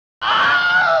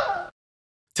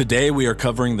Today, we are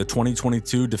covering the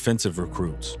 2022 defensive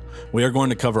recruits. We are going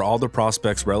to cover all the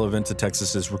prospects relevant to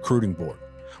Texas's recruiting board.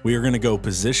 We are going to go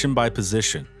position by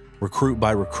position, recruit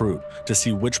by recruit, to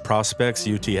see which prospects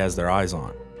UT has their eyes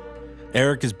on.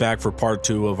 Eric is back for part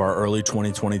 2 of our early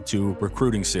 2022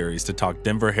 recruiting series to talk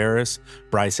Denver Harris,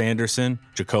 Bryce Anderson,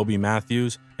 Jacoby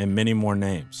Matthews, and many more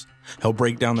names. He'll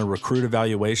break down the recruit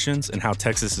evaluations and how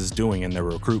Texas is doing in their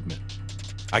recruitment.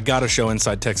 I gotta show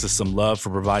Inside Texas some love for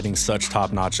providing such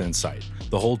top-notch insight.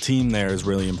 The whole team there is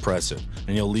really impressive,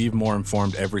 and you'll leave more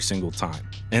informed every single time.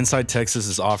 Inside Texas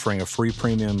is offering a free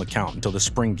premium account until the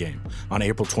spring game on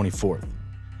April 24th.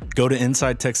 Go to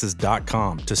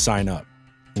InsideTexas.com to sign up.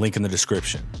 Link in the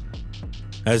description.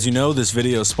 As you know, this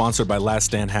video is sponsored by Last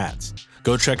Stand Hats.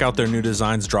 Go check out their new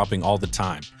designs dropping all the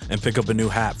time, and pick up a new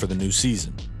hat for the new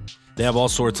season. They have all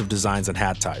sorts of designs and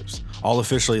hat types, all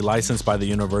officially licensed by the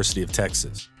University of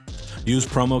Texas. Use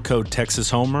promo code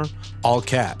TexasHomer, all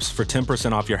caps, for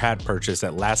 10% off your hat purchase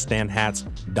at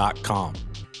laststandhats.com.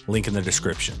 Link in the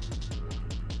description.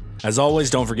 As always,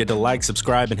 don't forget to like,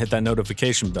 subscribe, and hit that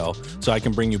notification bell so I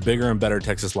can bring you bigger and better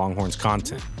Texas Longhorns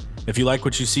content. If you like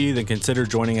what you see, then consider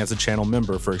joining as a channel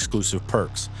member for exclusive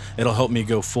perks. It'll help me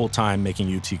go full-time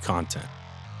making UT content.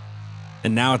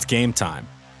 And now it's game time.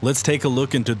 Let's take a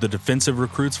look into the defensive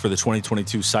recruits for the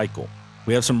 2022 cycle.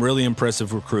 We have some really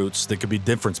impressive recruits that could be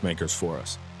difference makers for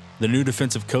us. The new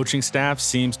defensive coaching staff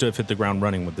seems to have hit the ground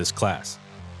running with this class.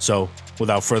 So,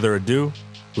 without further ado,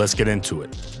 let's get into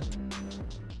it.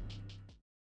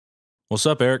 What's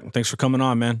up, Eric? Thanks for coming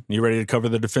on, man. You ready to cover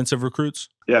the defensive recruits?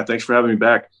 Yeah, thanks for having me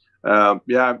back. I'm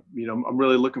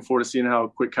really looking forward to seeing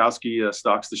how Kwiatkowski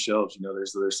stocks the shelves.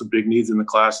 There's some big needs in the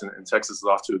class, and Texas is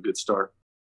off to a good start.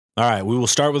 All right, we will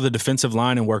start with the defensive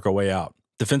line and work our way out.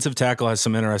 Defensive tackle has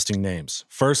some interesting names.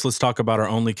 First, let's talk about our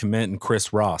only commit in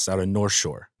Chris Ross out of North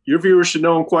Shore. Your viewers should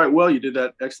know him quite well. You did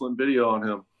that excellent video on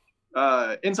him.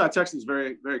 Inside Texas is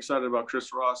very, very excited about Chris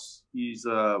Ross. He's,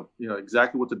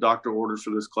 exactly what the doctor orders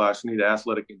for this class. You need an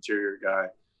athletic interior guy.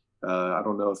 I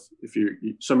don't know if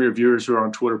some of your viewers who are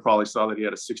on Twitter probably saw that he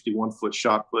had a 61-foot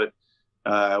shot put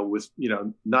with,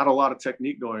 not a lot of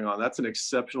technique going on. That's an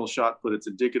exceptional shot put. It's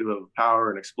indicative of power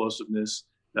and explosiveness.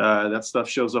 That stuff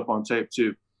shows up on tape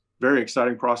too. Very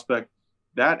exciting prospect.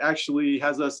 That actually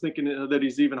has us thinking that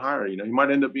he's even higher. He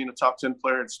might end up being a top 10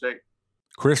 player in state.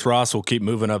 Chris Ross will keep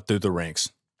moving up through the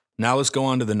ranks. Now let's go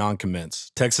on to the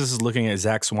non-commits. Texas is looking at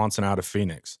Zach Swanson out of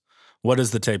Phoenix. What does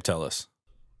the tape tell us?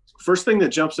 First thing that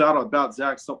jumps out about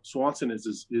Zach Swanson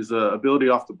is his ability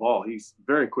off the ball. He's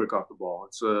very quick off the ball.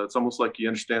 It's almost like he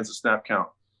understands the snap count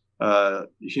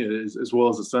as well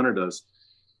as the center does.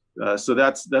 So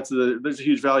there's a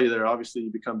huge value there. Obviously,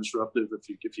 you become disruptive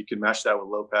if you can match that with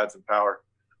low pads and power.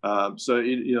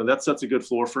 That sets a good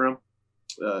floor for him.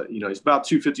 He's about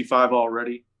 255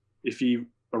 already. If he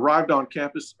arrived on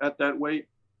campus at that weight,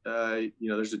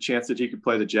 there's a chance that he could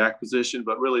play the jack position,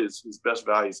 but really his best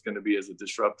value is going to be as a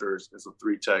disruptor, as a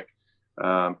 3-tech.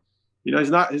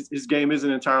 His game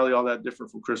isn't entirely all that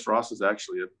different from Chris Ross's.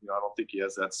 Actually, I don't think he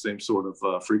has that same sort of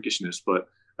freakishness, but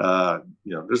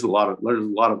there's a lot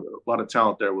of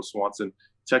talent there with Swanson.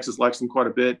 Texas likes him quite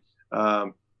a bit.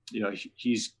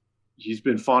 He's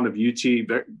been fond of UT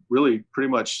really pretty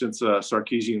much since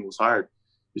Sarkisian was hired.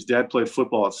 His dad played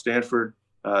football at Stanford.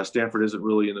 Stanford isn't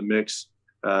really in the mix.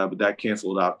 But that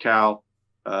canceled out Cal.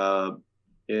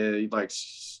 He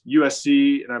likes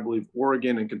USC, and I believe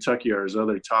Oregon and Kentucky are his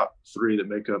other top 3 that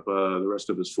make up the rest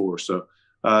of his 4. So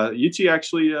UT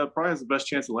actually probably has the best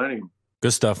chance of landing him.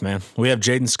 Good stuff, man. We have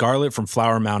Jaden Scarlett from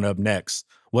Flower Mound up next.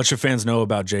 What should fans know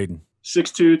about Jaden?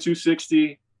 6'2",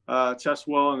 260, tests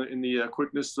well in the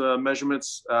quickness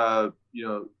measurements.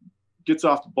 Gets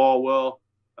off the ball well.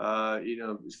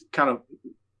 Kind of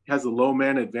has a low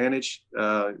man advantage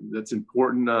that's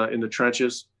important in the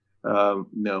trenches.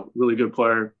 Really good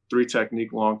player, 3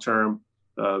 technique long term,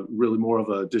 really more of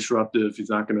a disruptive. He's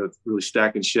not going to really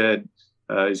stack and shed.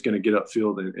 He's going to get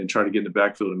upfield and try to get in the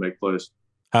backfield and make plays.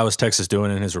 How is Texas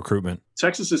doing in his recruitment?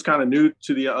 Texas is kind of new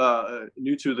to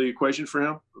the equation for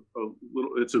him.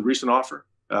 It's a recent offer,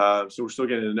 so we're still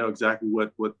getting to know exactly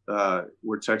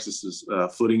where Texas's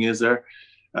footing is there.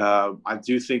 I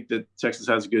do think that Texas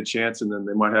has a good chance, and then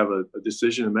they might have a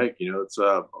decision to make. It's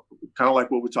kind of like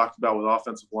what we talked about with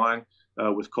offensive line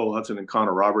with Cole Hudson and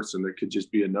Connor Robertson. There could just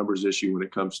be a numbers issue when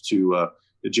it comes to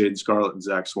Jaden Scarlett and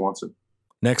Zach Swanson.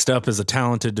 Next up is a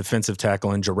talented defensive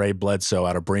tackle in Jere Bledsoe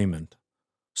out of Bremen.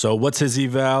 So what's his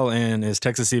eval, and is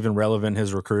Texas even relevant in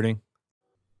his recruiting?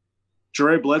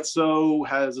 Jere Bledsoe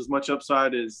has as much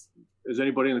upside as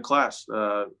anybody in the class.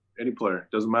 any player.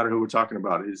 Doesn't matter who we're talking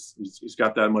about. He's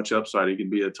got that much upside. He can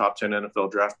be a top 10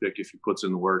 NFL draft pick if he puts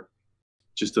in the work.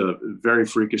 Just a very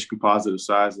freakish composite of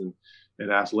size and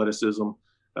athleticism.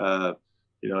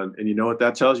 You know, and you know what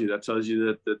that tells you? That tells you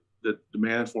that the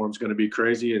demand for him is going to be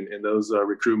crazy, and those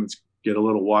recruitments get a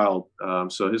little wild.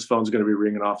 So his phone's going to be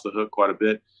ringing off the hook quite a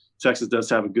bit. Texas does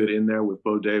have a good in there with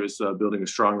Bo Davis building a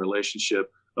strong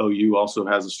relationship. OU also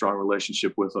has a strong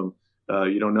relationship with him.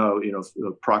 You don't know, you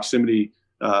know, proximity.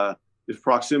 If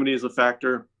proximity is a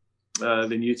factor,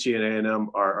 then UT and A&M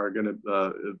are going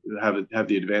to have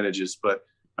the advantages. But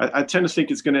I tend to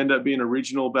think it's going to end up being a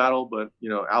regional battle. But you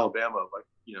know, Alabama, like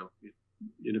you know,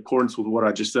 in accordance with what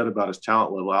I just said about his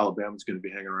talent level, Alabama's going to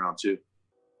be hanging around too.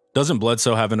 Doesn't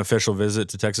Bledsoe have an official visit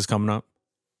to Texas coming up?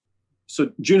 So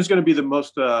June is going to be the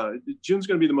most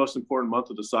important month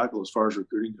of the cycle as far as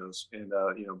recruiting goes, and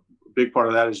you know, a big part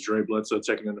of that is Dre Bledsoe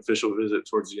taking an official visit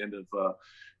towards the end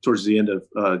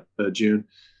of June.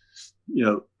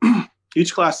 You know,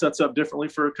 each class sets up differently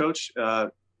for a coach.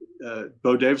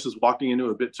 Bo Davis is walking into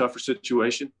a bit tougher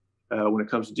situation when it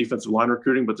comes to defensive line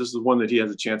recruiting, but this is one that he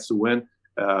has a chance to win.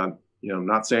 You know, I'm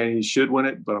not saying he should win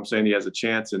it, but I'm saying he has a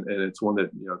chance, and it's one that,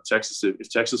 you know, Texas,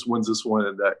 if Texas wins this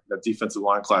one, that defensive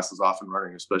line class is off and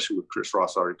running, especially with Chris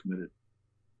Ross already committed.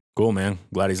 Cool, man.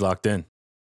 Glad he's locked in.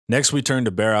 Next, we turn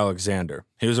to Bear Alexander.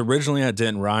 He was originally at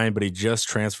Denton Ryan, but he just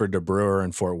transferred to Brewer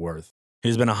in Fort Worth.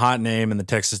 He's been a hot name in the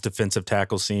Texas defensive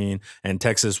tackle scene, and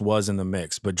Texas was in the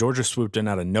mix, but Georgia swooped in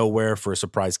out of nowhere for a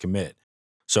surprise commit.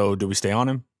 So do we stay on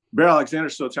him? Bear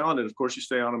Alexander's so talented. Of course, you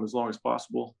stay on him as long as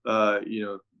possible. You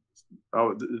know,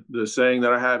 the saying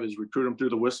that I have is recruit him through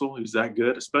the whistle. He's that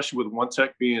good, especially with one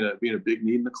tech being a big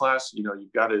need in the class. You know, you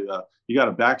got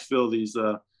to backfill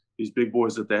these big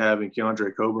boys that they have in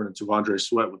Keandre Coburn and Tavondre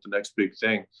Sweat with the next big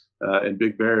thing. And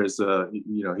Big Bear is,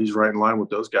 you know, he's right in line with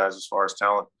those guys as far as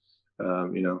talent.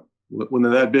 You know, when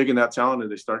they're that big and that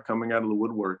talented, they start coming out of the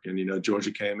woodwork. And, you know,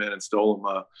 Georgia came in and stole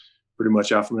them pretty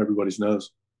much out from everybody's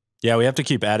nose. Yeah, we have to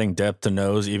keep adding depth to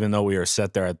nose, even though we are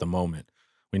set there at the moment.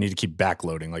 We need to keep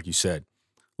backloading, like you said.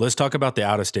 Let's talk about the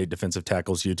out-of-state defensive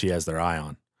tackles UT has their eye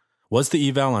on. What's the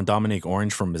eval on Dominique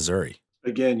Orange from Missouri?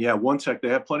 Again, yeah, one tech. They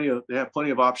have plenty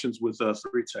of options with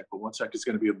three tech, but one tech is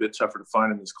going to be a bit tougher to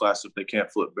find in this class if they can't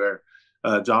flip Bear.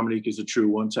 Dominique is a true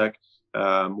one tech,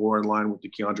 more in line with the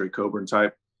Keandre Coburn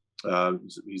type.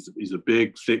 He's a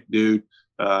big, thick dude,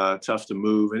 tough to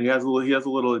move, and he has a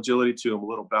little agility to him, a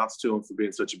little bounce to him for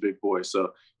being such a big boy.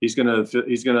 So he's gonna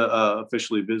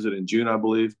officially visit in June, I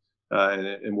believe,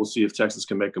 and we'll see if Texas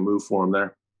can make a move for him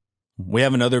there. We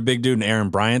have another big dude in Aaron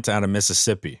Bryant out of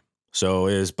Mississippi. So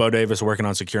is Bo Davis working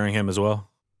on securing him as well?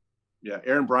 Yeah,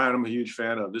 Aaron Bryant, I'm a huge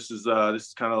fan of. This is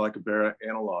kind of like a Bear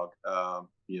analog.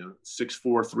 You know,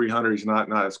 6'4", 300. He's not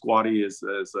as squatty as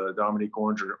Dominique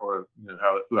Orange or you know,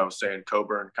 who I was saying,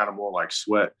 Coburn, kind of more like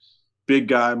Sweat. Big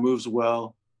guy, moves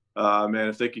well. Man,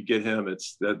 if they could get him,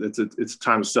 it's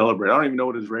time to celebrate. I don't even know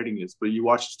what his rating is, but you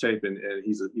watch his tape and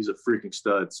he's a freaking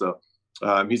stud. So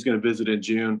he's going to visit in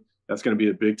June. That's going to be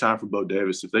a big time for Bo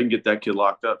Davis. If they can get that kid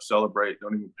locked up, celebrate.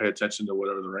 Don't even pay attention to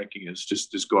whatever the ranking is.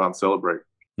 Just go out and celebrate.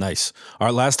 Nice.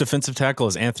 Our last defensive tackle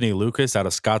is Anthony Lucas out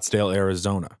of Scottsdale,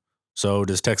 Arizona. So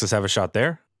does Texas have a shot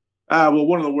there? Well,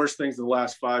 one of the worst things in the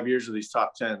last 5 years are these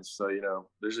top 10s. So, you know,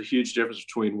 there's a huge difference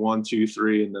between 1, 2,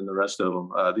 3, and then the rest of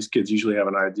them. These kids usually have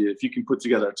an idea. If you can put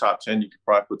together a top 10, you could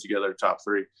probably put together a top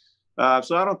 3.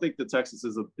 So I don't think that Texas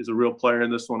is a real player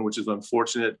in this one, which is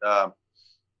unfortunate.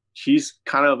 He's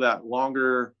kind of that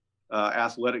longer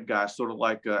athletic guy, sort of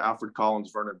like Alfred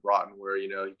Collins, Vernon Broughton, where, you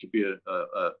know, he could be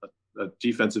a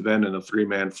defensive end in a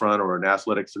 3-man front or an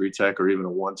athletic 3-tech or even a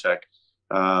 1-tech.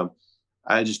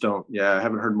 I just don't. Yeah, I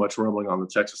haven't heard much rumbling on the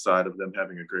Texas side of them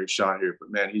having a great shot here. But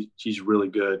man, he's really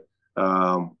good.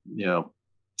 You know,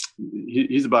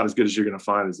 he's about as good as you're going to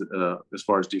find as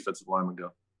far as defensive linemen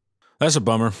go. That's a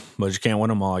bummer, but you can't win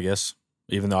them all, I guess.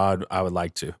 Even though I would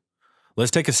like to. Let's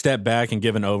take a step back and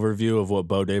give an overview of what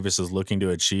Bo Davis is looking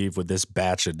to achieve with this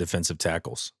batch of defensive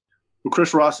tackles. Well,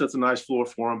 Chris Ross sets a nice floor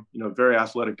for him. You know, very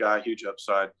athletic guy, huge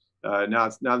upside. Now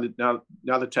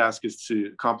the task is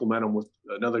to complement him with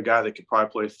another guy that can probably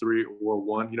play 3 or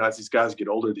 1. You know, as these guys get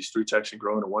older, these 3-techs can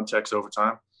grow into 1-techs over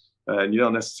time, and you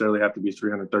don't necessarily have to be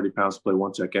 330 pounds to play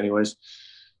 1-tech, anyways.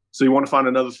 So you want to find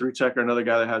another 3-tech or another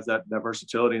guy that has that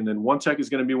versatility, and then 1-tech is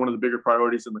going to be one of the bigger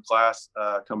priorities in the class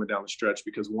coming down the stretch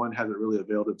because 1 hasn't really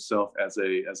availed itself as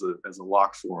a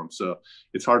lock for him. So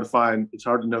it's hard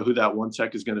to know who that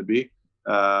 1-tech is going to be.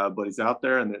 But he's out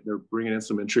there, and they're bringing in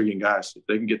some intriguing guys. If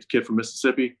they can get the kid from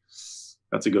Mississippi,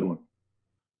 that's a good one.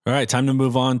 All right, time to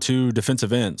move on to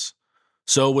defensive ends.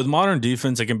 So with modern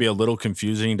defense, it can be a little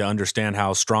confusing to understand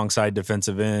how strong side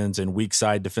defensive ends and weak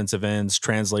side defensive ends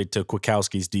translate to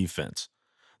Kwiatkowski's defense.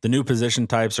 The new position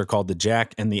types are called the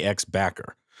jack and the X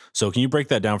backer. So can you break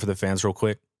that down for the fans real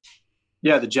quick?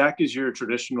 Yeah, the jack is your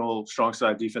traditional strong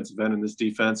side defensive end in this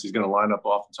defense. He's going to line up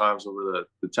oftentimes over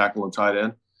the tackle and tight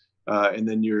end. And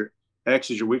then your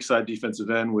X is your weak side defensive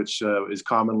end, which is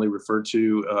commonly referred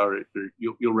to, or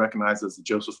you'll recognize as the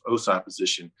Joseph Osai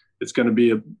position. It's going to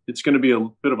be a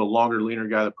bit of a longer, leaner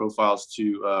guy that profiles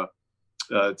to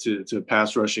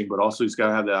pass rushing, but also he's got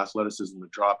to have the athleticism to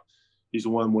drop. He's the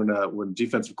one when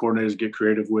defensive coordinators get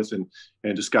creative with and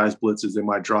disguise blitzes, they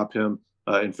might drop him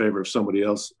in favor of somebody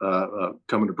else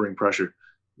coming to bring pressure.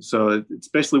 So it's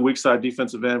basically weak side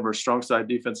defensive end versus strong side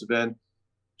defensive end.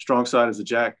 Strong side is the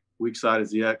jack, weak side is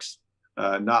the X.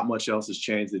 Not much else has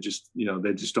changed. They just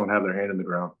don't have their hand in the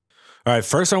ground. All right,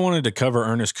 first I wanted to cover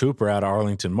Ernest Cooper out of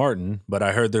Arlington Martin, but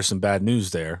I heard there's some bad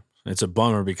news there. It's a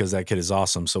bummer because that kid is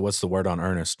awesome. So what's the word on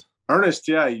Ernest? Ernest,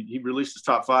 yeah, he released his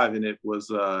top five, and it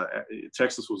was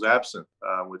Texas was absent,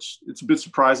 which it's a bit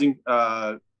surprising,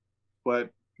 but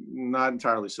not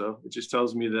entirely so. It just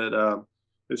tells me that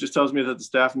the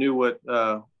staff knew what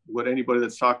anybody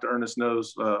that's talked to Ernest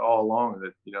knows all along,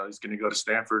 that he's going to go to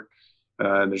Stanford,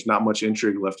 and there's not much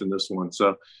intrigue left in this one.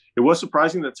 So it was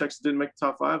surprising that Texas didn't make the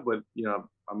top five, but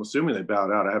I'm assuming they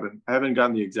bowed out. I haven't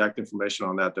gotten the exact information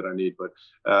on that I need, but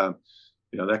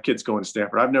that kid's going to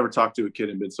Stanford. I've never talked to a kid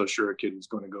and been so sure a kid was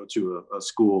going to go to a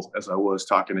school as I was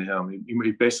talking to him.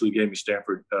 He basically gave me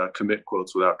Stanford commit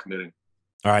quotes without committing.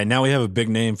 All right, now we have a big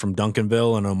name from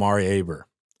Duncanville and Omari Aber.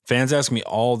 Fans ask me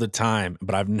all the time,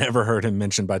 but I've never heard him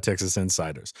mentioned by Texas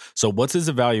insiders. So what's his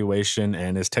evaluation,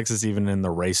 and is Texas even in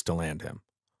the race to land him?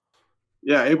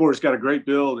 Yeah, Abor's got a great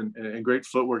build and great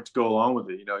footwork to go along with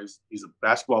it. He's a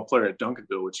basketball player at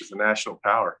Duncanville, which is a national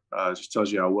power. It just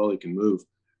tells you how well he can move.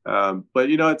 But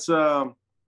it's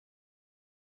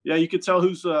you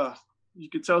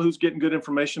could tell who's getting good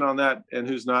information on that and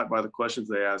who's not by the questions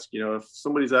they ask. If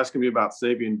somebody's asking me about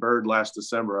Savion Byrd last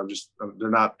December, they're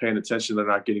not paying attention. They're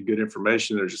not getting good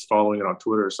information. They're just following it on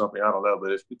Twitter or something. I don't know.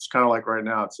 But it's kind of like right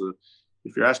now,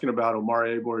 if you're asking about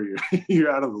Omari Aber,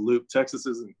 you're out of the loop. Texas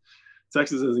isn't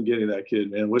getting that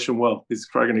kid, man. Wish him well. He's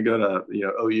probably going to go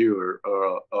to OU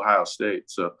or Ohio State.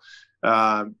 So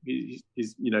he's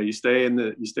you stay in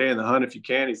the hunt if you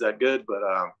can. He's that good, but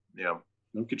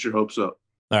don't get your hopes up.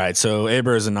 All right, so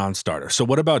Aber is a non-starter. So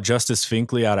what about Justice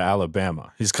Finkley out of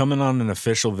Alabama? He's coming on an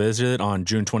official visit on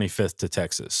June 25th to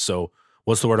Texas. So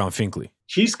what's the word on Finkley?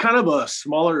 He's kind of a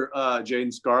smaller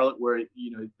Jaden Scarlett, where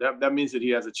that means that he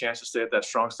has a chance to stay at that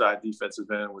strong side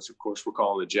defensive end, which of course we're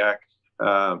calling the jack.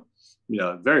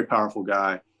 Very powerful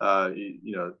guy.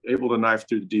 Able to knife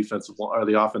through the defensive or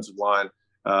the offensive line.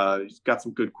 He's got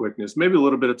some good quickness, maybe a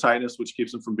little bit of tightness, which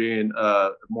keeps him from being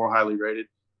more highly rated.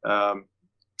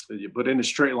 But in a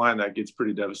straight line, that gets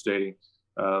pretty devastating.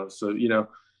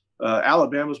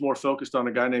 Alabama's more focused on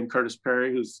a guy named Curtis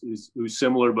Perry, who's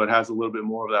similar but has a little bit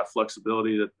more of that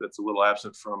flexibility that's a little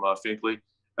absent from Finkley,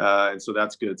 and so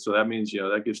that's good. So that means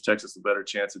that gives Texas a better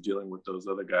chance of dealing with those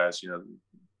other guys.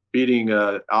 Beating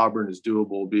Auburn is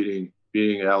doable. Beating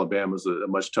Alabama is a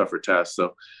much tougher task.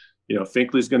 So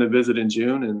Finkley's going to visit in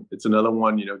June, and it's another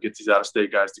one, gets these out-of-state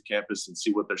guys to campus and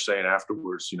see what they're saying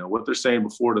afterwards. What they're saying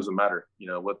before doesn't matter.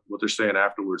 What they're saying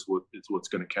afterwards, it's what's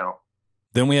going to count.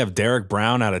 Then we have Derek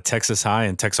Brown out of Texas High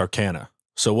and Texarkana.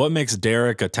 So what makes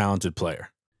Derek a talented player?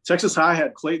 Texas High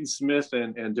had Clayton Smith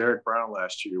and Derek Brown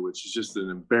last year, which is just an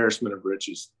embarrassment of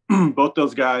riches. Both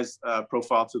those guys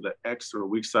profile to the X or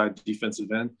weak side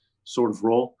defensive end sort of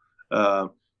role.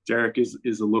 Derek is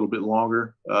a little bit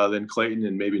longer than Clayton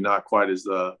and maybe not quite as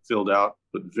filled out,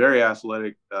 but very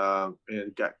athletic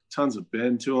and got tons of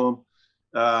bend to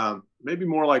him. Maybe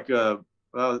more like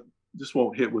this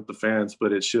won't hit with the fans,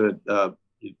 but it should.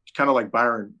 Kind of like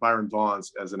Byron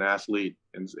Vaughn's as an athlete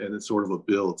and it's sort of a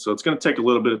build. So it's going to take a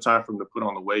little bit of time for him to put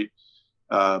on the weight,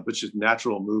 but just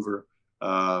natural mover.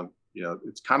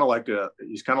 It's kind of like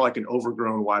he's kind of like an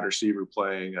overgrown wide receiver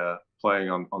playing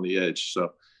on the edge.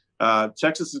 So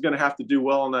Texas is going to have to do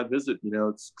well on that visit.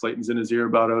 Clayton's in his ear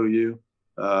about OU.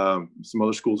 Some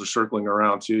other schools are circling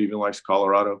around too, even like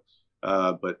Colorado.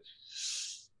 But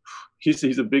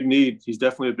he's a big need. He's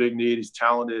definitely a big need. He's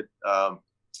talented.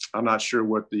 I'm not sure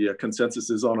what the consensus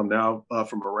is on him now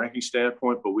from a ranking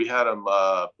standpoint, but we had him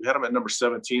at number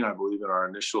 17, I believe, in our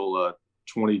initial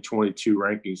 2022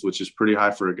 rankings, which is pretty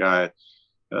high for a guy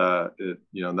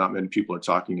not many people are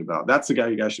talking about. That's the guy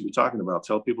you guys should be talking about.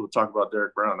 Tell people to talk about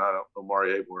Derek Brown, not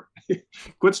Omari Aber.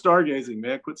 Quit stargazing,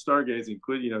 man. Quit stargazing.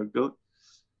 Quit,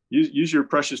 use your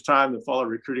precious time to follow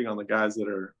recruiting on the guys that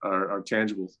are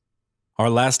tangible. Our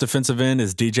last defensive end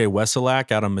is DJ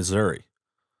Wesolak out of Missouri.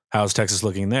 How's Texas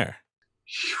looking there?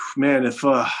 Man, if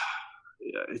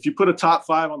you put a top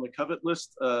 5 on the covet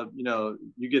list,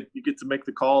 you get to make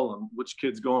the call on which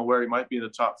kid's going where. He might be in the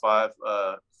top 5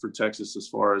 for Texas as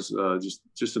far as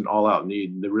just an all-out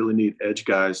need. They really need edge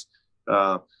guys.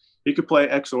 He could play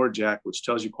X or Jack, which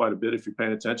tells you quite a bit if you're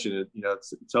paying attention. It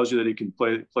tells you that he can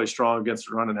play strong against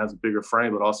the run and has a bigger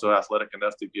frame, but also athletic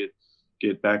enough to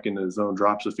get back into his own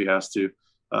drops if he has to.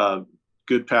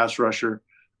 Good pass rusher.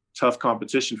 Tough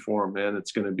competition for him, man.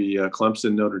 It's going to be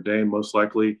Clemson, Notre Dame, most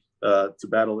likely to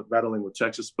battling with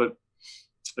Texas. But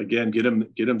again, get him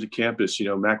to campus.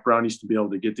 Mac Brown used to be able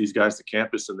to get these guys to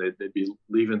campus, and they'd be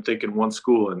leaving thinking one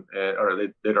school, or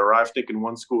they'd arrive thinking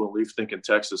one school and leave thinking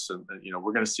Texas. And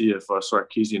we're going to see if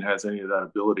Sarkisian has any of that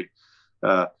ability.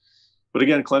 But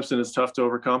again, Clemson is tough to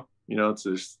overcome.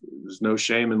 There's no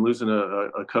shame in losing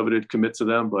a coveted commit to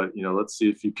them. But let's see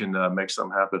if you can make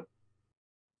something happen.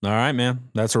 All right, man.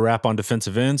 That's a wrap on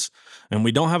defensive ends. And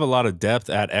we don't have a lot of depth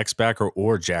at X-back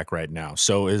or Jack right now.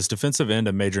 So is defensive end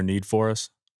a major need for us?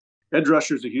 Edge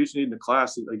rusher is a huge need in the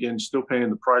class. Again, still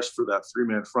paying the price for that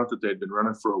 3-man front that they'd been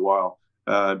running for a while.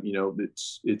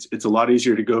 It's a lot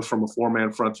easier to go from a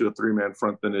 4-man front to a 3-man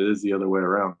front than it is the other way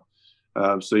around.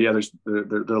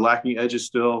 They're lacking edges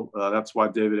still. That's why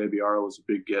David Abiara was a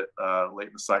big get late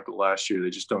in the cycle last year. They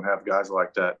just don't have guys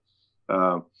like that.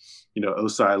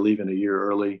 Osai leaving a year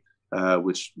early,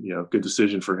 which good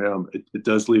decision for him. It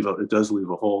does leave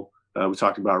a hole. We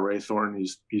talked about Ray Thornton.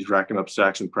 He's racking up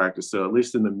sacks in practice. So at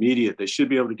least in the immediate, they should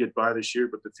be able to get by this year,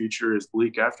 but the future is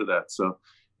bleak after that. So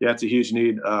yeah, it's a huge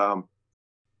need. Along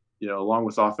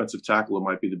with offensive tackle, it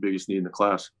might be the biggest need in the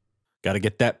class. Got to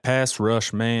get that pass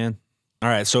rush, man. All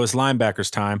right, so it's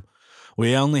linebackers time.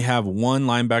 We only have one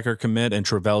linebacker commit in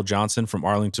Travell Johnson from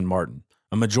Arlington Martin.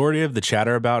 A majority of the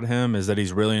chatter about him is that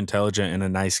he's really intelligent and a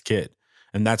nice kid,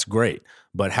 and that's great.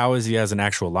 But how is he as an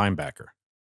actual linebacker?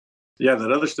 Yeah,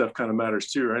 that other stuff kind of matters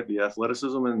too, right? The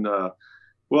athleticism and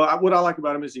what I like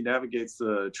about him is he navigates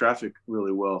the traffic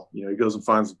really well. He goes and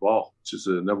finds the ball, which is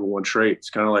a number one trait. It's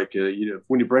kind of like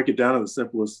when you break it down to the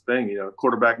simplest thing,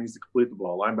 quarterback needs to complete the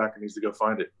ball, linebacker needs to go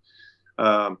find it.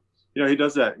 He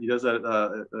does that. He does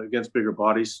that against bigger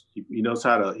bodies. He knows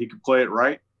how to. He can play it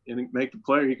right and make the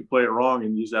play. He can play it wrong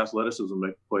and use athleticism to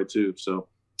make the play too. So,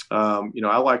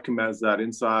 I like him as that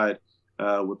inside,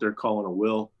 what they're calling a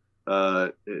will,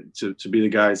 to be the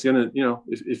guy. He's gonna,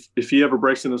 if he ever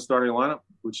breaks into the starting lineup,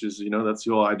 which is, that's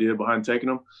the whole idea behind taking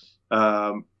him.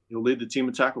 He'll lead the team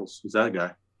in tackles. He's that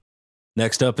guy.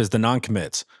 Next up is the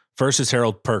non-commits. First is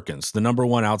Harold Perkins, the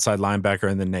 #1 outside linebacker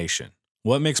in the nation.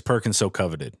 What makes Perkins so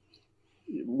coveted?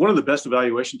 One of the best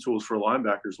evaluation tools for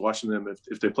linebackers, watching them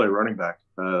if they play running back,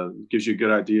 gives you a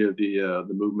good idea of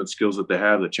the movement skills that they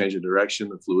have, the change of direction,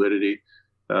 the fluidity,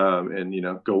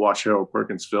 and go watch Harold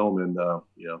Perkins film, and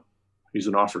he's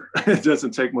an offer. It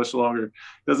doesn't take much longer. It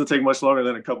doesn't take much longer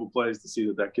than a couple plays to see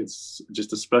that kid's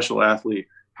just a special athlete,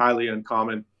 highly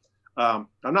uncommon. I'm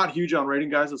not huge on rating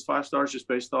guys as 5 stars just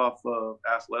based off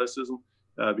athleticism,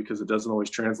 because it doesn't always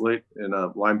translate. And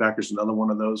linebacker's another one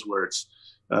of those where it's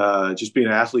just being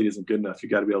an athlete isn't good enough. You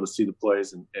got to be able to see the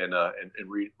plays and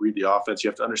read the offense. You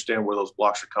have to understand where those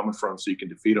blocks are coming from so you can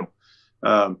defeat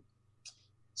them.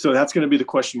 So that's going to be the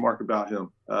question mark about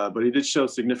him. But he did show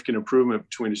significant improvement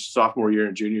between his sophomore year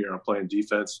and junior year on playing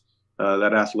defense.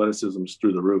 That athleticism is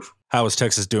through the roof. How is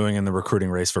Texas doing in the recruiting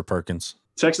race for Perkins?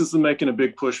 Texas is making a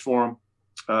big push for him.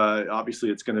 Obviously,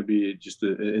 it's going to be just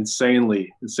an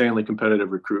insanely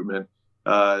competitive recruitment.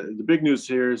 The big news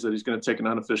here is that he's going to take an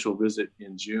unofficial visit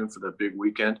in June for that big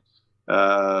weekend.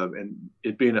 And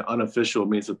it being an unofficial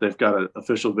means that they've got an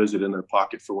official visit in their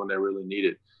pocket for when they really need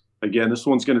it. Again, this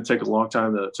one's going to take a long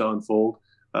time to unfold.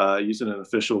 Using an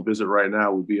official visit right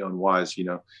now would be unwise.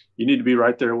 You need to be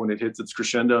right there when it hits its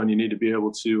crescendo, and you need to be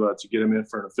able to get him in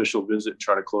for an official visit and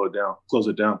try to close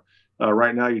it down.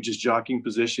 Right now, you're just jockeying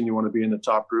position. You want to be in the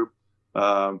top group,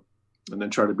 and then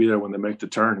try to be there when they make the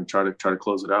turn and try to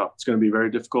close it out. It's going to be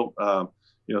very difficult.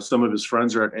 Some of his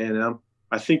friends are at A&M.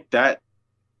 I think that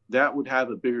would have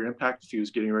a bigger impact if he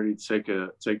was getting ready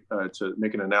to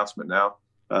make an announcement now.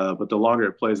 But the longer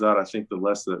it plays out, I think the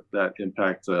less that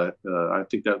impact. I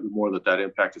think that the more that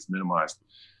impact is minimized.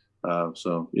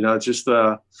 It's just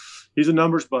he's a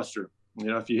numbers buster.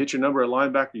 If you hit your number at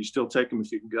linebacker, you still take him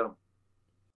if you can get him.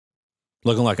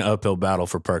 Looking like an uphill battle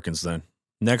for Perkins then.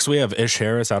 Next, we have Ish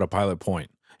Harris out of Pilot Point.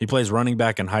 He plays running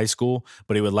back in high school,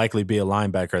 but he would likely be a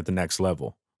linebacker at the next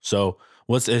level. So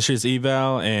what's Ish's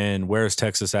eval, and where is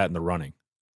Texas at in the running?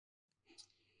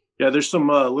 Yeah, there's some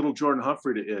little Jordan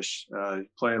Humphrey to Ish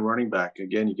playing running back.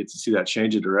 Again, you get to see that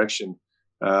change of direction,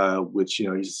 which,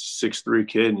 he's a 6'3"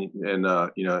 kid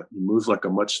and he moves like a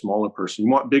much smaller person.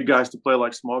 You want big guys to play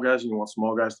like small guys, and you want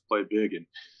small guys to play big. And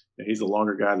he's a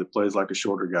longer guy that plays like a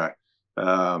shorter guy.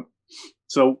 Um,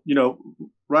 so,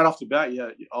 right off the bat, yeah,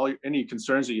 any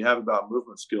concerns that you have about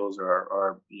movement skills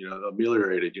are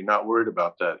ameliorated. You're not worried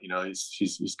about that.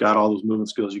 He's got all those movement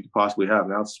skills you could possibly have.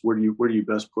 Now, it's where do you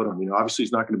best put him? Obviously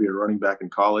he's not going to be a running back in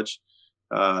college.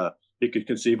 He could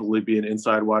conceivably be an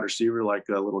inside wide receiver like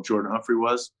little Jordan Humphrey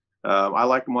was. I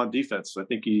like him on defense. I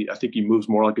think he moves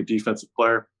more like a defensive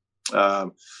player.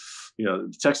 Um,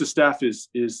 the Texas staff is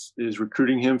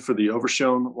recruiting him for the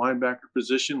Overshown linebacker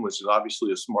position, which is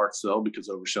obviously a smart sell because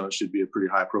Overshown should be a pretty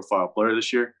high profile player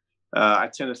this year. I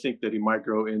tend to think that he might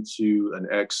grow into an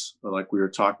X, like we were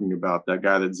talking about, that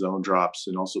guy that zone drops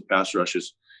and also pass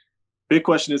rushes. Big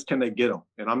question is, can they get him?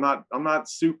 And I'm not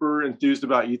super enthused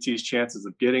about UT's chances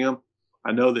of getting him.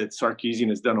 I know that Sarkisian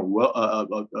has done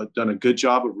done a good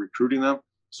job of recruiting them.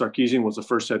 Sarkisian was the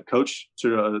first head coach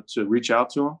to reach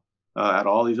out to him. At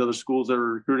all these other schools that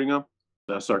are recruiting him.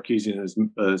 Sarkisian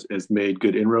has made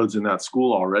good inroads in that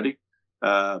school already,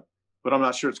 but I'm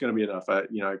not sure it's going to be enough. I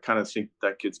kind of think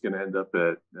that kid's going to end up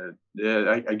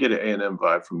I get an A&M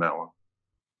vibe from that one.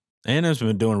 A&M's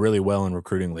been doing really well in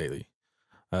recruiting lately.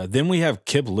 Then we have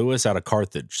Kip Lewis out of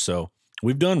Carthage. So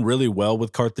we've done really well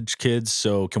with Carthage kids.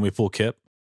 So can we pull Kip?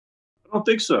 I don't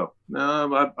think so.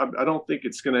 No, I don't think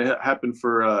it's going to happen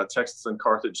for Texas and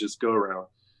Carthage this go around.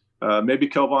 Maybe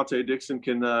Kelvonte Dixon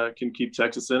can keep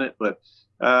Texas in it, but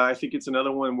I think it's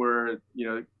another one where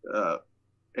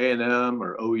A&M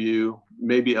or OU,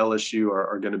 maybe LSU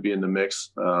are going to be in the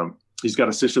mix. He's got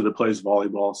a sister that plays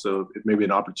volleyball, so it may be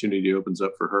an opportunity opens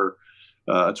up for her,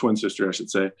 a twin sister, I should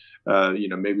say.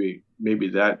 Maybe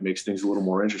that makes things a little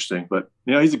more interesting. But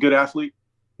he's a good athlete.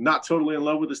 Not totally in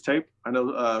love with his tape. I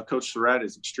know Coach Surratt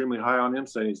is extremely high on him,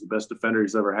 saying he's the best defender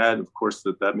he's ever had. Of course,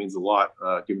 that means a lot,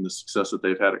 given the success that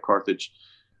they've had at Carthage.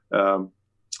 But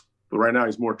right now,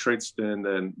 he's more traits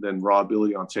than raw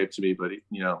ability on tape to me. But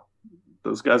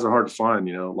those guys are hard to find.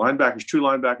 Linebackers, true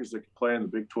linebackers that can play in the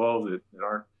Big 12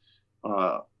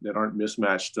 that aren't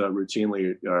mismatched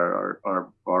routinely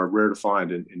are rare to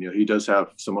find. And he does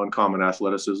have some uncommon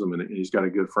athleticism, and he's got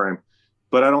a good frame.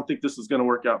 But I don't think this is going to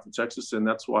work out for Texas, and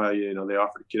that's why they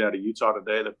offered a kid out of Utah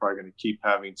today. They're probably going to keep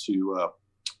having to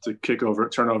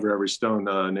turn over every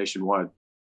stone nationwide.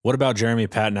 What about Jeremy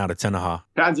Patton out of Tenaha?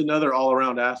 Patton's another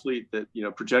all-around athlete that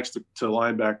projects to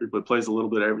linebacker, but plays a little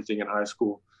bit of everything in high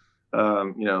school.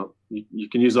 You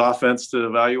can use offense to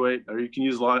evaluate, or you can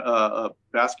use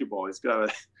basketball. He's got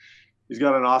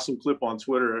an awesome clip on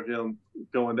Twitter of him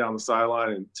going down the sideline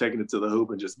and taking it to the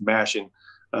hoop and just mashing.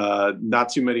 Not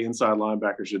too many inside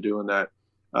linebackers are doing that.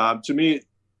 To me,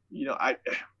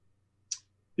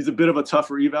 he's a bit of a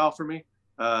tougher eval for me.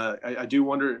 I do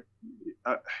wonder.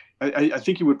 I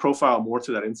think he would profile more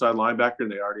to that inside linebacker,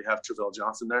 and they already have Travell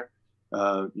Johnson there.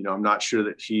 I'm not sure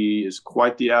that he is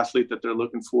quite the athlete that they're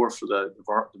looking for the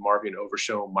Marvin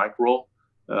Overshown Mike role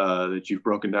that you've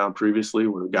broken down previously,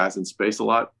 where the guy's in space a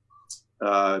lot.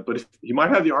 But if he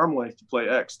might have the arm length to play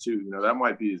X too, that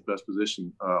might be his best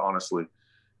position, honestly.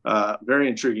 Very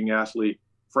intriguing athlete.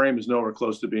 Frame is nowhere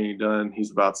close to being done. He's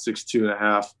about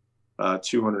 6'2.5",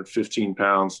 215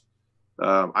 pounds.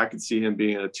 I could see him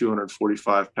being a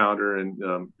 245 pounder.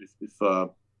 And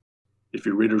if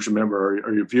your readers remember,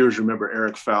 or your viewers remember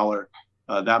Eric Fowler,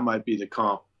 that might be the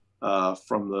comp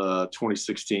from the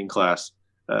 2016 class,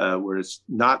 where it's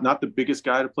not the biggest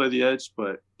guy to play the edge,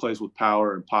 but plays with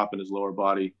power and pop in his lower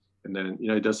body. And then,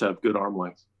 he does have good arm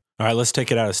length. All right, let's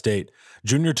take it out of state.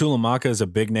 Junior Tulamaka is a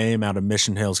big name out of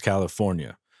Mission Hills,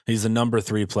 California. He's the number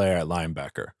 3 player at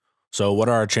linebacker. So what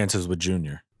are our chances with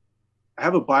Junior? I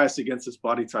have a bias against this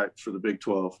body type for the Big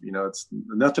 12. It's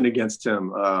nothing against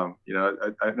him.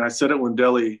 I said it when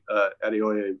Dele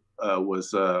Adeoye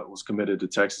was committed to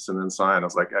Texas and then signed. I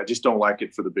was like, I just don't like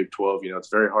it for the Big 12. It's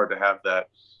very hard to have that.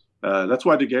 That's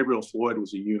why DeGabriel Floyd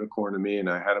was a unicorn to me, and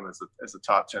I had him as a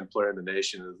top 10 player in the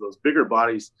nation. Those bigger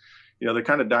bodies, they're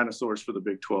kind of dinosaurs for the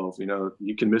Big 12.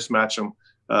 You can mismatch them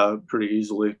pretty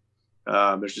easily.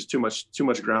 There's just too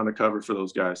much ground to cover for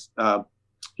those guys.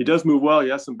 He does move well. He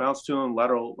has some bounce to him,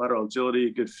 lateral agility,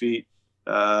 good feet.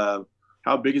 How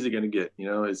big is he going to get?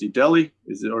 Is he Dele?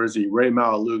 Or is he Ray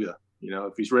Maualuga?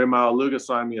 If he's Ray Maualuga,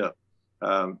 sign me up.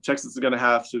 Texas is going to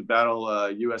have to battle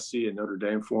USC and Notre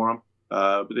Dame for him,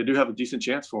 but they do have a decent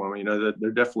chance for him.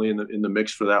 They're definitely in the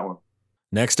mix for that one.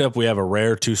 Next up, we have a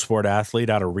rare 2-sport athlete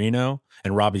out of Reno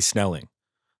and Robbie Snelling.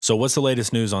 So what's the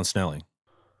latest news on Snelling?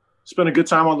 Spent a good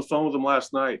time on the phone with him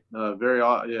last night. Yeah,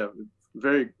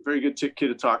 very good kid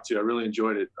to talk to. I really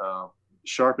enjoyed it.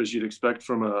 Sharp as you'd expect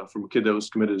from a kid that was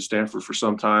committed to Stanford for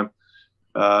some time.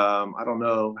 I don't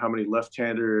know how many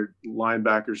left-handed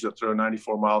linebackers that throw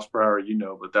 94 miles per hour,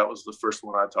 but that was the first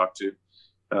one I talked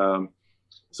to.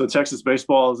 So Texas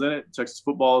baseball is in it. Texas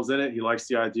football is in it. He likes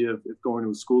the idea of going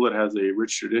to a school that has a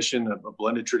rich tradition, a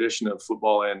blended tradition of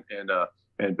football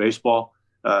and baseball.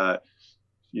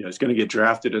 It's going to get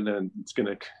drafted, and then it's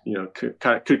going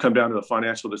to, could come down to a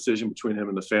financial decision between him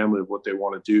and the family of what they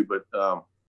want to do. But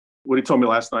what he told me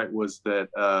last night was that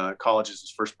college is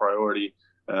his first priority,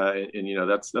 and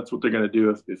that's what they're going to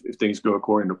do if things go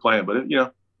according to plan. But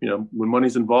when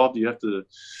money's involved, you have to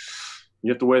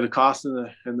weigh the costs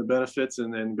and the benefits,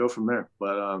 and then go from there.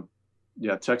 But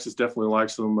Texas definitely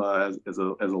likes him as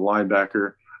a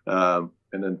linebacker, and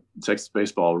then Texas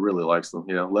baseball really likes him.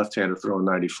 Left-hander throwing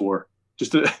 94.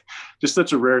 Just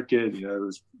such a rare kid. It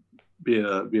was being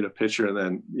a pitcher, and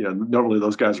then normally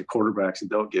those guys are quarterbacks and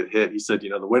don't get hit. He said,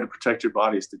 the way to protect your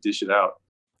body is to dish it out.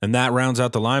 And that rounds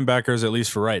out the linebackers, at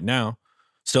least for right now.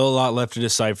 Still a lot left to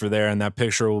decipher there, and that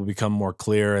picture will become more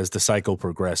clear as the cycle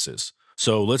progresses.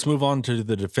 So let's move on to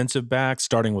the defensive back,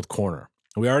 starting with corner.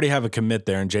 We already have a commit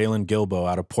there in Jalen Gilbo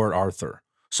out of Port Arthur.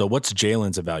 So what's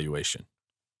Jalen's evaluation?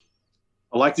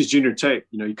 I liked his junior tape.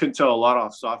 You couldn't tell a lot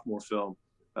off sophomore film.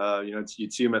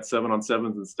 You'd see him at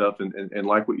 7-on-7s and stuff, and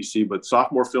like what you see. But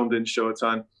sophomore film didn't show a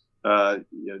ton.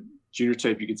 Junior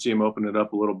tape, you could see him open it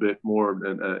up a little bit more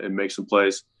and make some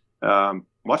plays.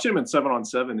 Watching him in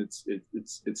 7-on-7,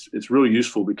 it's really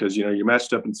useful because you're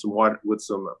matched up with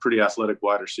some pretty athletic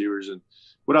wide receivers. And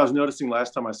what I was noticing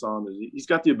last time I saw him is he's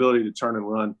got the ability to turn and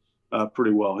run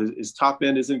pretty well. His top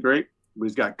end isn't great, but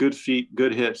he's got good feet,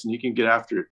 good hips, and he can get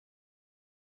after it.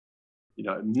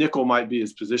 Nickel might be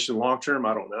his position long term.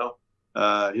 I don't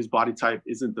know. His body type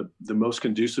isn't the most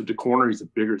conducive to corner. He's a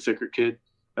bigger, thicker kid.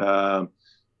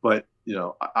 But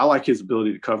I like his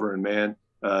ability to cover in man.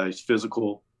 He's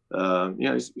physical.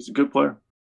 He's a good player.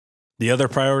 The other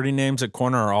priority names at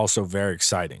corner are also very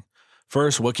exciting.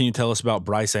 First, what can you tell us about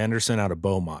Bryce Anderson out of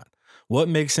Beaumont? What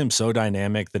makes him so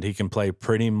dynamic that he can play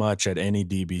pretty much at any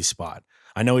DB spot?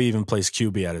 I know he even plays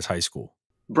QB at his high school.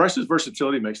 Bryce's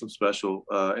versatility makes him special,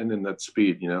 and then that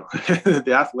speed,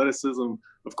 the athleticism,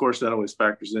 of course, that always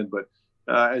factors in. But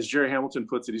as Jerry Hamilton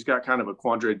puts it, he's got kind of a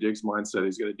Quandre Diggs mindset.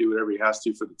 He's going to do whatever he has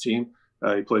to for the team.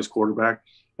 He plays quarterback.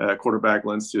 Quarterback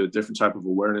lends to a different type of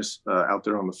awareness out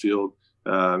there on the field.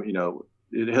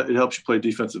 It helps you play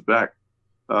defensive back.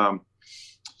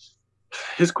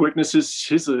 His quickness,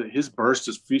 his burst,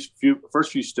 his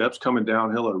first few steps coming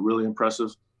downhill are really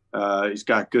impressive. He's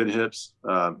got good hips.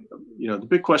 The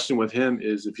big question with him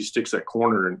is if he sticks at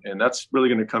corner, and that's really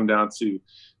going to come down to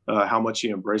how much he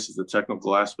embraces the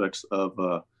technical aspects of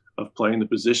playing the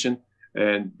position.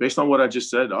 And based on what I just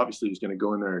said, obviously he's going to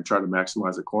go in there and try to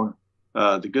maximize the corner.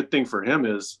 The good thing for him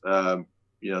is,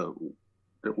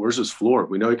 where's his floor?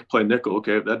 We know he can play nickel.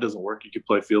 Okay, if that doesn't work, he can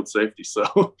play field safety.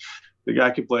 So the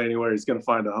guy can play anywhere. He's going to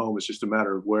find a home. It's just a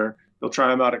matter of where. They'll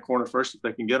try him out at corner first if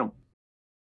they can get him.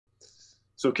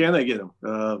 So can they get him?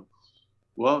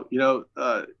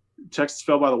 Texas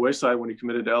fell by the wayside when he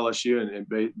committed to LSU and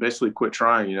basically quit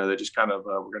trying. They just kind of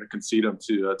were going to concede him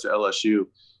to LSU.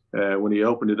 When he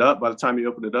opened it up, by the time he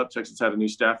opened it up, Texas had a new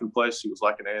staff in place. He was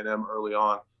like an A&M early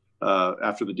on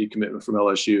after the decommitment from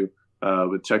LSU.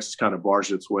 But Texas kind of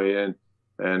barged its way in.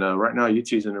 And right now,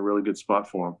 UT's in a really good spot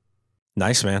for him.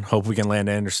 Nice, man. Hope we can land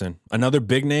Anderson. Another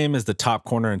big name is the top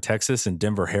corner in Texas and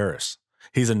Denver Harris.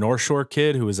 He's a North Shore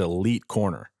kid who is elite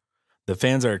corner. The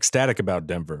fans are ecstatic about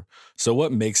Denver. So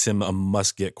what makes him a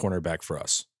must-get cornerback for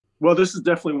us? Well, this is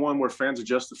definitely one where fans are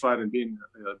justified in being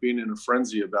in a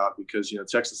frenzy about because,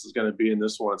 Texas is going to be in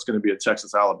this one. It's going to be a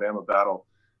Texas-Alabama battle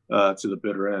to the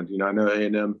bitter end. I know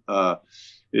A&M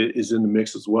is in the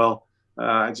mix as well.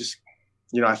 I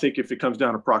think if it comes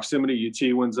down to proximity,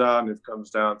 UT wins out. And if it comes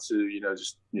down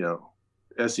to,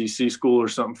 SEC school or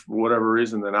something for whatever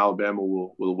reason, then Alabama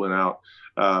will win out.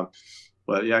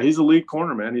 But yeah, he's a lead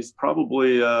corner, man. He's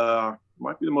probably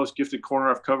might be the most gifted corner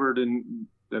I've covered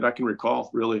that I can recall.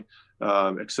 Really,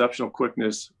 exceptional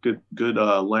quickness, good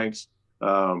length.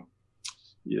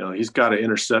 He's got an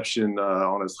interception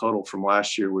on his huddle from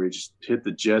last year where he just hit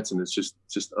the Jets, and it's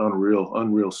just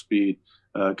unreal speed.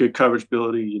 Good coverage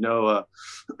ability.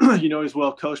 He's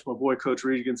well coached. My boy Coach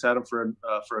Regan's had him for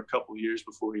a couple of years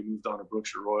before he moved on to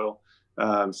Brookshire Royal.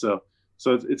 So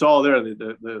it's all there.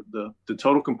 The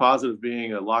total composite of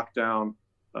being a lockdown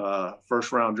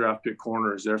first round draft pick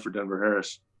corner is there for Denver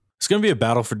Harris. It's going to be a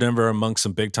battle for Denver amongst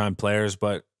some big-time players,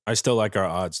 but I still like our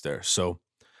odds there. So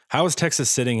how is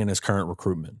Texas sitting in his current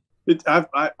recruitment?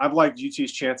 I've liked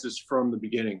UT's chances from the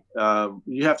beginning.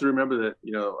 You have to remember that,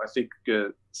 I think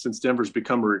since Denver's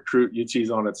become a recruit, UT's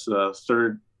on its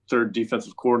third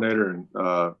defensive coordinator and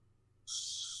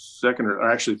second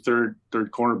or actually third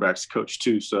cornerbacks coach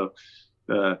too. So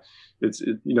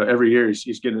every year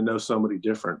he's getting to know somebody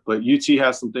different. But UT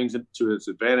has some things to its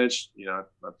advantage. I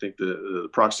think the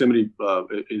proximity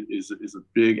is a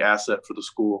big asset for the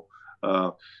school.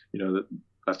 I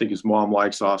think his mom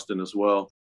likes Austin as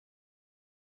well.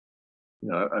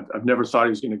 I've never thought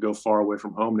he was going to go far away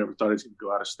from home. Never thought he was going to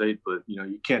go out of state. But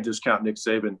you can't discount Nick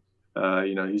Saban.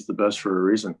 He's the best for a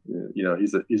reason.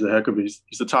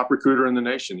 He's a top recruiter in the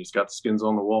nation. He's got the skins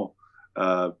on the wall.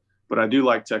 But I do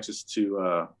like Texas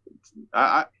to.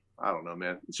 I don't know,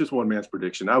 man. It's just one man's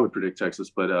prediction. I would predict Texas,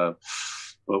 but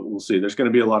we'll see. There's going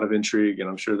to be a lot of intrigue, and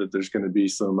I'm sure that there's going to be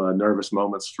some nervous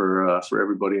moments for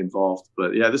everybody involved.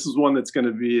 But yeah, this is one that's going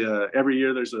to be every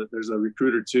year. There's a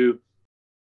recruiter too.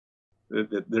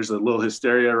 There's a little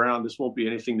hysteria around. This won't be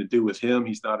anything to do with him.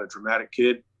 He's not a dramatic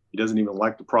kid. He doesn't even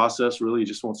like the process, really. He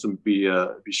just wants to be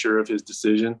sure of his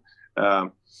decision.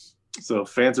 So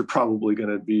fans are probably going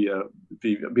to be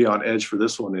on edge for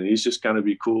this one, and he's just going to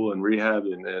be cool and rehab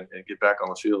and get back on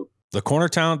the field. The corner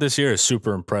talent this year is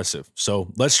super impressive.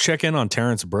 So let's check in on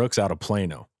Terrence Brooks out of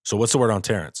Plano. So what's the word on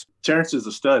Terrence? Terrence is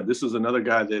a stud. This is another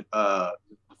guy that the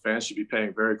fans should be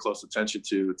paying very close attention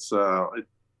to.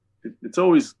 It's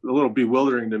always a little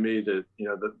bewildering to me that,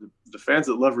 the fans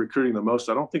that love recruiting the most,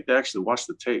 I don't think they actually watch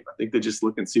the tape. I think they just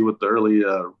look and see what the early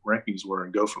rankings were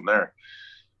and go from there.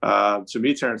 To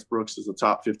me, Terrence Brooks is a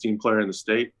top 15 player in the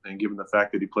state. And given the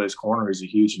fact that he plays corner, he's a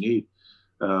huge need.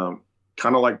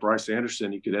 Kind of like Bryce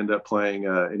Anderson, he could end up playing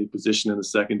any position in the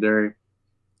secondary.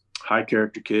 High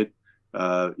character kid.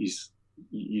 He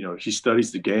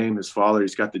studies the game.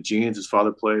 He's got the genes. His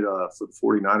father played for the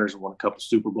 49ers and won a couple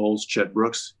Super Bowls, Chet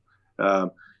Brooks.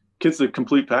 Kid's a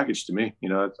complete package to me.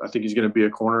 I think he's going to be a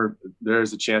corner.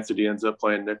 There's a chance that he ends up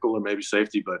playing nickel or maybe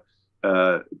safety, but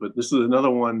this is another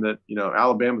one that,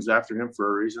 Alabama's after him for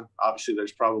a reason. Obviously,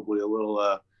 there's probably a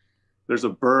little there's a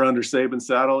burr under Saban's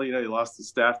saddle. He lost his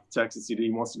staff to Texas.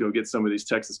 He wants to go get some of these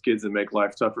Texas kids and make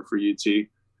life tougher for UT.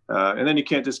 And then you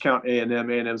can't discount A&M.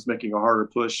 A&M's making a harder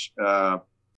push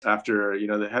after,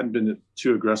 they hadn't been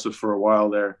too aggressive for a while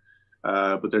there.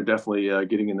 But they're definitely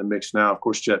getting in the mix now. Of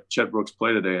course, Chet Brooks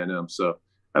played at A&M, so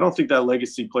I don't think that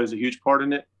legacy plays a huge part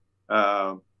in it.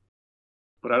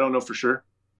 But I don't know for sure.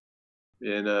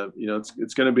 And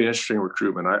it's going to be an interesting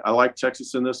recruitment. I like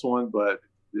Texas in this one, but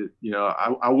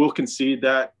I will concede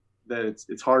that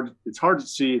it's hard to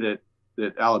see that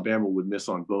Alabama would miss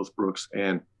on both Brooks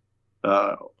and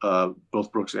Harris.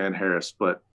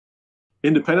 But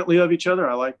independently of each other,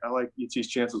 I like UT's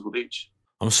chances with each.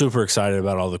 I'm super excited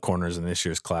about all the corners in this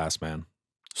year's class, man.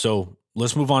 So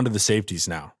let's move on to the safeties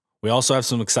now. We also have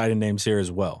some exciting names here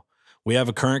as well. We have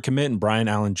a current commit in Brian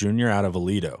Allen Jr. out of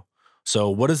Aledo. So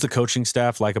what is the coaching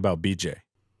staff like about BJ?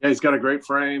 Yeah, he's got a great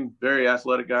frame, very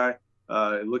athletic guy.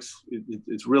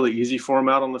 It's really easy for him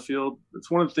out on the field. It's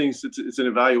one of the things, it's an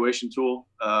evaluation tool.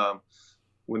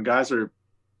 When guys are,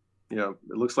 it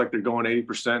looks like they're going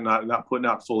 80%, not putting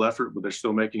out full effort, but they're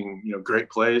still making, great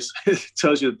plays. It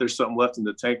tells you that there's something left in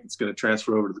the tank that's going to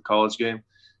transfer over to the college game.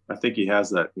 I think he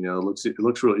has that. It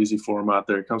looks real easy for him out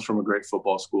there. He comes from a great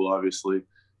football school, obviously.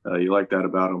 You like that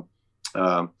about him.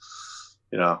 I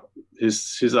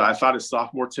thought his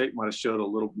sophomore tape might have showed a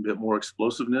little bit more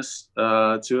explosiveness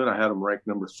to it. I had him ranked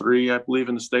number 3, I believe,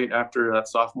 in the state after that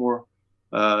sophomore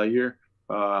year.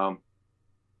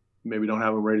 Maybe don't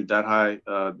have him rated that high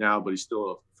now, but he's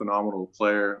still a phenomenal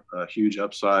player, a huge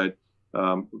upside,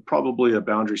 probably a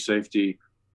boundary safety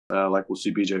like we'll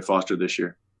see BJ Foster this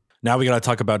year. Now we got to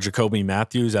talk about Jacoby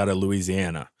Matthews out of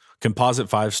Louisiana, composite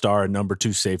 5-star and number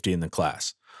 2 safety in the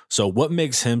class. So what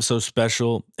makes him so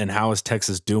special, and how is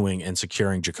Texas doing in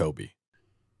securing Jacoby?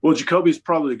 Well, Jacoby's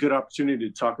probably a good opportunity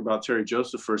to talk about Terry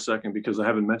Joseph for a second, because I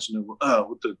haven't mentioned him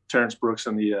with the Terrence Brooks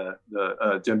and the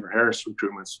Denver Harris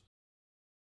recruitments.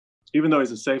 Even though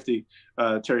he's a safety,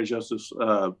 Terry Joseph's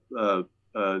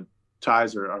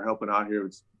ties are helping out here.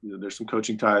 There's some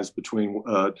coaching ties between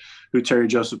who Terry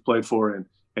Joseph played for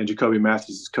and Jacoby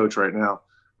Matthews' coach right now.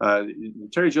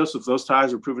 Terry Joseph, those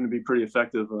ties are proven to be pretty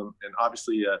effective. And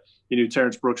obviously, he knew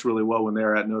Terrence Brooks really well when they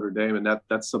were at Notre Dame, and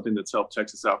that's something that's helped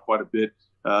Texas out quite a bit.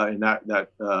 And that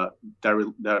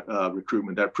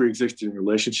recruitment, that pre-existing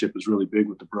relationship is really big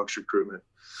with the Brooks recruitment.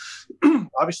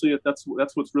 Obviously, that's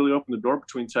what's really opened the door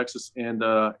between Texas and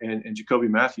Jacoby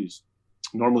Matthews.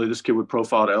 Normally, this kid would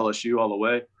profile to LSU all the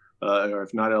way, or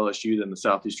if not LSU, then the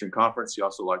Southeastern Conference. He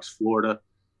also likes Florida.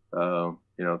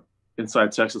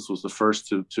 Inside Texas was the first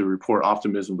to report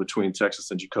optimism between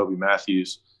Texas and Jacoby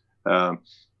Matthews.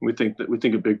 We think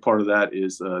a big part of that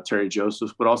is Terry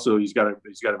Joseph, but also he's got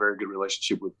a very good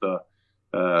relationship with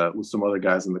some other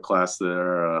guys in the class that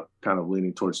are kind of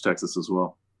leaning towards Texas as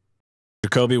well.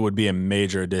 Jacoby would be a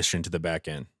major addition to the back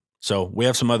end. So we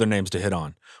have some other names to hit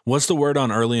on. What's the word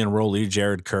on early enrollee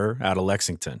Jared Kerr out of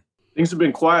Lexington? Things have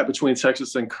been quiet between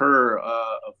Texas and Kerr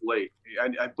of late,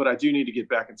 but I do need to get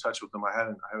back in touch with him. I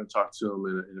haven't talked to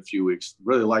him in a few weeks.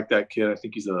 Really like that kid. I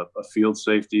think he's a field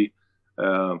safety.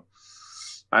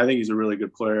 I think he's a really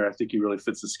good player. I think he really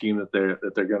fits the scheme that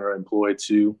they're going to employ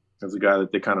too, as a guy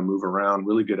that they kind of move around.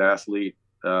 Really good athlete.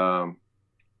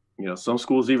 Some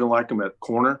schools even like him at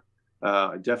corner.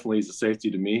 Definitely he's a safety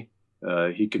to me.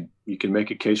 You can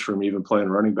make a case for him even playing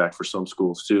running back for some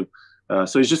schools too.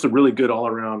 So he's just a really good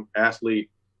all-around athlete,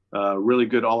 really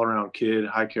good all-around kid,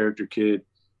 high character kid,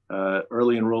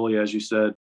 early enrollee, as you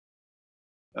said.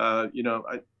 I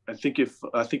think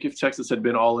if Texas had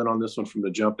been all in on this one from the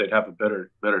jump, they'd have a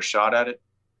better shot at it.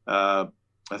 I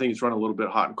think it's run a little bit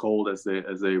hot and cold as they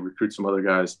recruit some other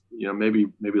guys. Maybe a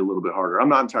little bit harder. I'm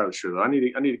not entirely sure though. I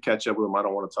need to catch up with him. I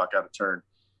don't want to talk out of turn.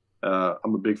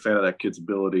 I'm a big fan of that kid's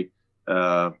ability.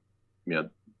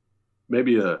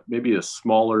 Maybe a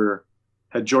smaller.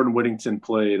 Had Jordan Whittington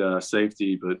played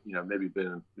safety, but maybe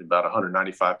been about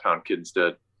 195-pound kid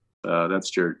instead. That's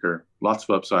Jared Kerr. Lots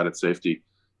of upside at safety.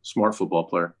 Smart football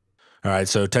player. All right,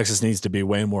 so Texas needs to be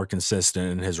way more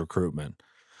consistent in his recruitment.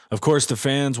 Of course, the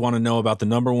fans want to know about the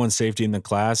number one safety in the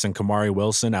class and Kamari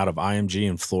Wilson out of IMG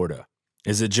in Florida.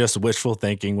 Is it just wishful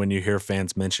thinking when you hear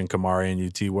fans mention Kamari in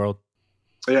UT World?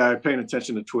 Yeah, I'm paying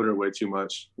attention to Twitter way too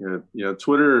much.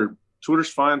 Twitter's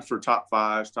fine for top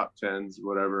 5s, top 10s,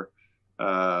 whatever.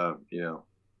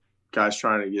 Guys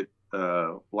trying to get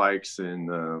likes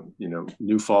and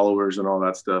new followers and all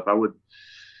that stuff. I would,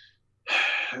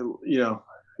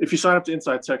 if you sign up to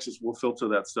Inside Texas, we'll filter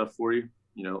that stuff for you.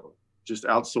 Just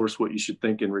outsource what you should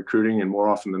think in recruiting, and more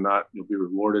often than not, you'll be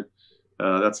rewarded.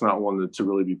 That's not one to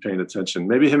really be paying attention.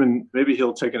 Maybe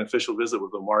he'll take an official visit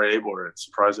with Amari Abor and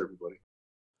surprise everybody.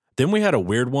 Then we had a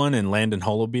weird one in Landon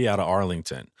Holoby out of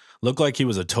Arlington. Looked like he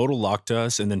was a total lock to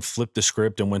us and then flipped the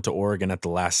script and went to Oregon at the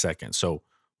last second. So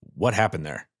what happened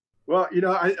there? Well,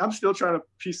 I'm still trying to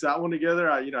piece that one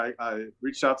together. I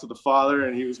reached out to the father,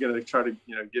 and he was going to try to,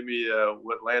 give me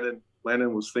what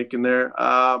Landon was thinking there.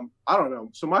 I don't know.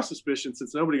 So my suspicion,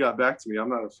 since nobody got back to me, I'm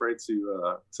not afraid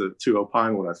to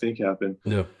opine what I think happened.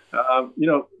 Yeah.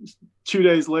 2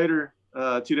 days later,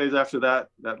 2 days after that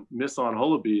miss on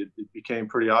Holoby, it became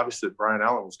pretty obvious that Brian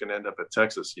Allen was going to end up at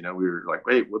Texas. We were like,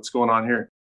 wait, what's going on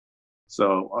here?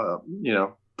 So,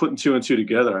 putting 2 and 2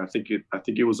 together, I think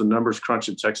it was a numbers crunch,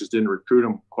 and Texas didn't recruit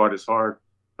him quite as hard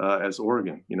as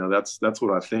Oregon. That's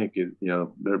what I think.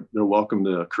 They're welcome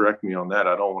to correct me on that.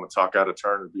 I don't want to talk out of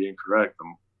turn or be incorrect.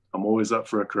 I'm always up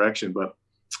for a correction, but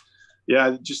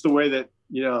yeah, just the way that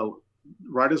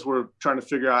right as we're trying to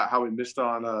figure out how we missed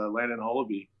on Landon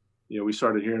Holoby, we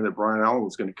started hearing that Brian Allen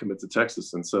was going to commit to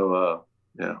Texas, and so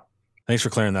yeah. Thanks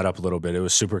for clearing that up a little bit. It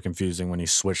was super confusing when he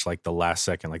switched like the last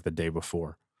second, like the day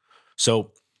before.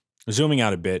 So, zooming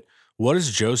out a bit, what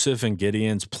is Joseph and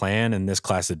Gideon's plan in this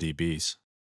class of DBs?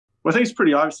 Well, I think it's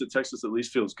pretty obvious that Texas at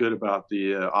least feels good about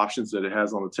the options that it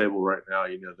has on the table right now.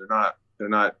 They're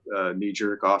not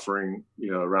knee-jerk offering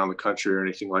around the country or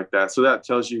anything like that. So that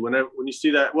tells you when you see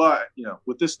that. Well,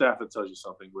 with this staff, it tells you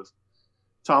something. With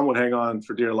Tom would hang on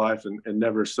for dear life and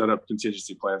never set up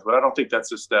contingency plans, but I don't think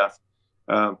that's his staff.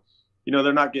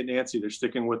 They're not getting antsy. They're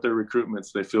sticking with their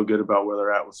recruitments. They feel good about where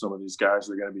they're at with some of these guys.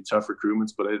 They're going to be tough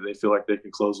recruitments, but they feel like they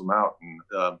can close them out. And,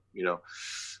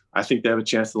 I think they have a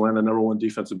chance to land the number one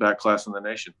defensive back class in the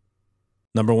nation.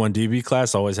 Number one DB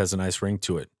class always has a nice ring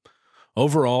to it.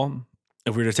 Overall,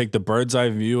 if we were to take the bird's eye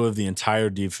view of the entire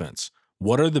defense,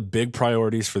 what are the big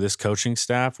priorities for this coaching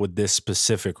staff with this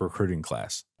specific recruiting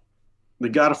class? They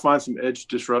got to find some edge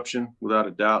disruption, without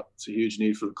a doubt. It's a huge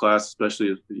need for the class,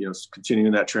 especially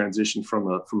continuing that transition from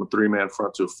a 3-man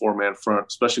front to a 4-man front,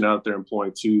 especially now that they're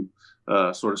employing 2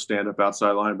 sort of stand-up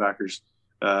outside linebackers.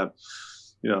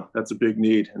 That's a big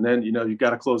need. And then you've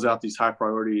got to close out these high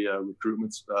priority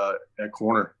recruitments at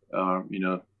corner.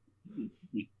 You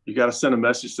got to send a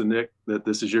message to Nick that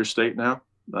this is your state now.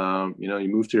 You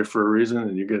moved here for a reason,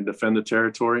 and you're going to defend the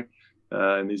territory.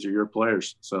 And these are your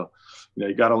players. So,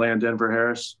 you got to land Denver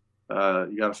Harris.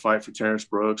 You got to fight for Terrence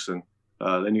Brooks. And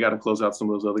then you got to close out some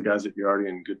of those other guys that you're already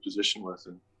in good position with.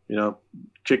 And,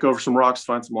 kick over some rocks,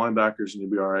 find some linebackers, and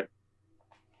you'll be all right.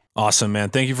 Awesome, man.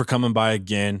 Thank you for coming by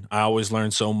again. I always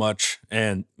learn so much.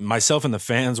 And myself and the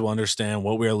fans will understand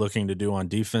what we are looking to do on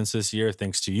defense this year,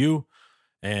 thanks to you.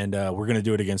 And we're going to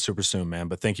do it again super soon, man.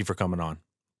 But thank you for coming on.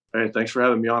 Hey, thanks for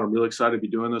having me on. I'm really excited to be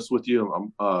doing this with you.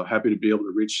 I'm happy to be able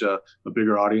to reach a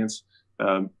bigger audience.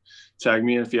 Tag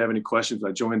me in if you have any questions.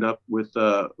 I joined up with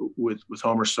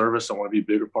Homer Service. I want to be a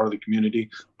bigger part of the community.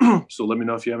 So let me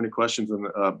know if you have any questions, and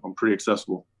I'm pretty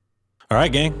accessible. All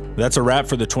right, gang, that's a wrap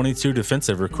for the 22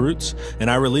 defensive recruits.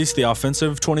 And I released the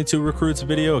offensive 22 recruits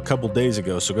video a couple days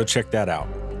ago, so go check that out.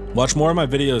 Watch more of my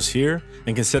videos here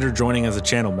and consider joining as a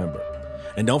channel member.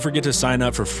 And don't forget to sign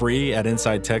up for free at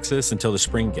Inside Texas until the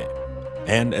spring game.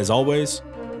 And as always,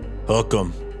 hook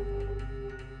 'em.